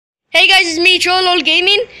Hey guys, it's me, Troll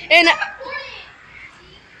Gaming, and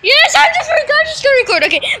yes, I'm just gonna record.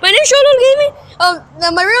 Okay, my name is Troll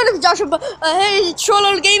Gaming. My real name is Joshua. But hey, it's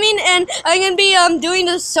Troll Gaming, and I'm gonna be doing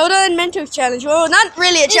the soda and mentos challenge. Well, not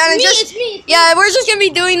really a challenge. It's me. Yeah, we're just gonna be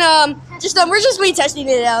doing we're just be testing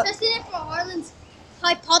it out. Testing it for Harlan's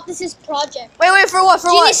hypothesis project. Wait, for what?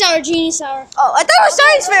 For what? Genie sour. Oh, I thought it was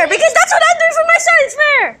science fair because that's what I'm doing for my science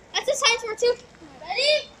fair. That's a science fair too.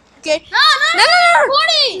 Ready? Okay. No.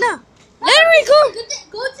 Recording. No. Let me record.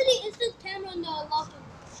 Go to the instant camera and lock it.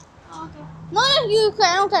 Oh, okay. No, you okay.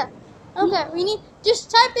 I don't care. Okay, we need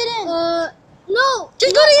just type it in. No.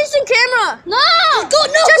 Just go to the instant camera. No. Go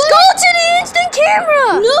to the instant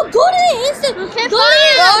camera. No, go to the instant. Okay,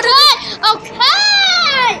 Okay.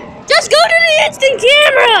 Just go to the instant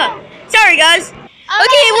camera. Sorry, guys. I'm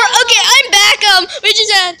back. We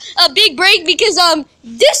just had a big break because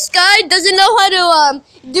this guy doesn't know how to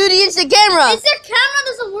do the instant camera. Instant camera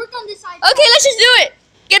doesn't work on this side. Okay, let's just do it.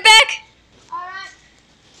 Get back. Alright.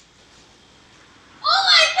 Oh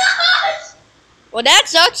my gosh! Well, that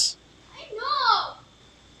sucks. I know.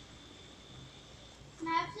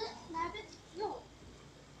 Snap it. No.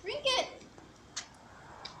 Drink it.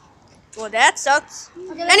 Well, that sucks.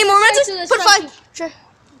 Okay, Any more mentos? Put 5. Sure.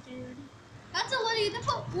 That's a lot of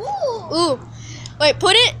Ooh. Ooh. Wait,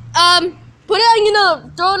 put it. I'm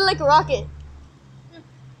gonna throw it like a rocket. Look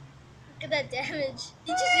at that damage.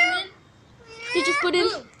 Did you zoom in? You just put in.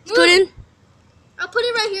 Move. Put in. I'll put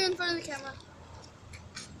it right here in front of the camera.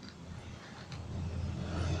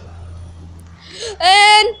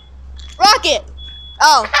 And rocket.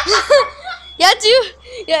 Oh. You had to.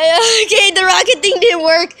 Yeah. Okay, the rocket thing didn't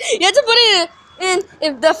work. You have to put it in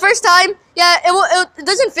if the first time. Yeah, it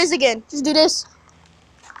doesn't fizz again. Just do this.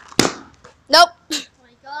 Nope. Oh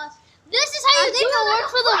my gosh. This is how you do it.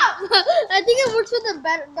 I think it works with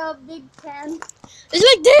the big can. It's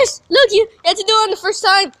like this. Look, you had to do it on the first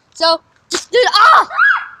time. So just do it. Ah!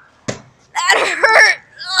 That hurt.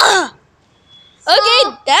 Ugh.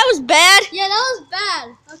 Okay, that was bad. Yeah, that was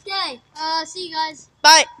bad. Okay. See you guys.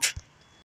 Bye.